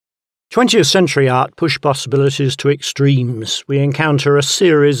20th century art pushed possibilities to extremes. We encounter a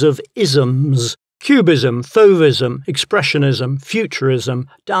series of isms: Cubism, Fauvism, Expressionism, Futurism,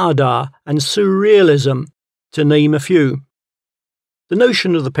 Dada, and Surrealism, to name a few. The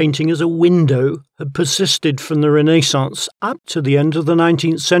notion of the painting as a window had persisted from the Renaissance up to the end of the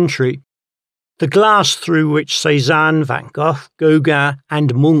 19th century. The glass through which Cézanne, Van Gogh, Gauguin,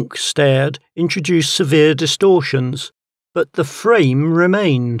 and Munch stared introduced severe distortions, but the frame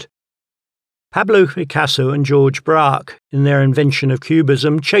remained. Pablo Picasso and George Braque, in their invention of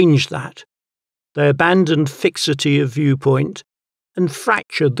Cubism, changed that. They abandoned fixity of viewpoint and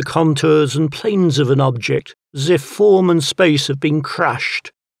fractured the contours and planes of an object as if form and space have been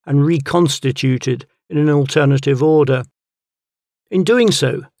crushed and reconstituted in an alternative order. In doing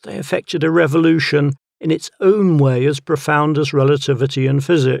so, they effected a revolution in its own way as profound as relativity and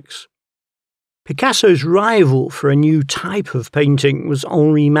physics. Picasso's rival for a new type of painting was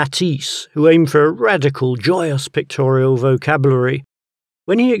Henri Matisse, who aimed for a radical, joyous pictorial vocabulary.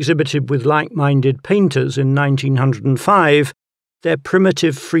 When he exhibited with like-minded painters in 1905, their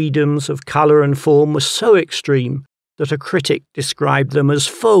primitive freedoms of colour and form were so extreme that a critic described them as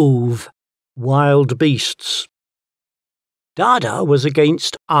fauves, wild beasts. Dada was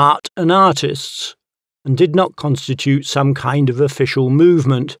against art and artists, and did not constitute some kind of official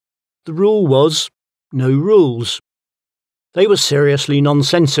movement. The rule was, no rules. They were seriously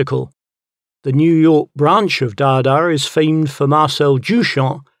nonsensical. The New York branch of Dada is famed for Marcel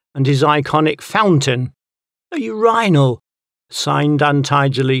Duchamp and his iconic fountain, a urinal, signed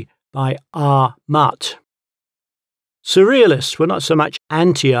untidily by R. Mutt. Surrealists were not so much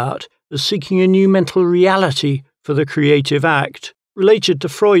anti-art as seeking a new mental reality for the creative act, related to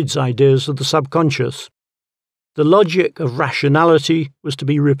Freud's ideas of the subconscious. The logic of rationality was to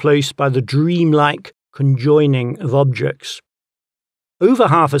be replaced by the dreamlike conjoining of objects. Over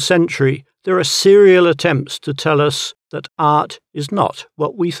half a century, there are serial attempts to tell us that art is not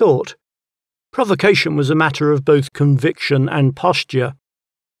what we thought. Provocation was a matter of both conviction and posture.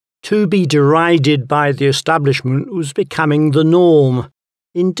 To be derided by the establishment was becoming the norm.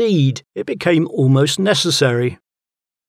 Indeed, it became almost necessary.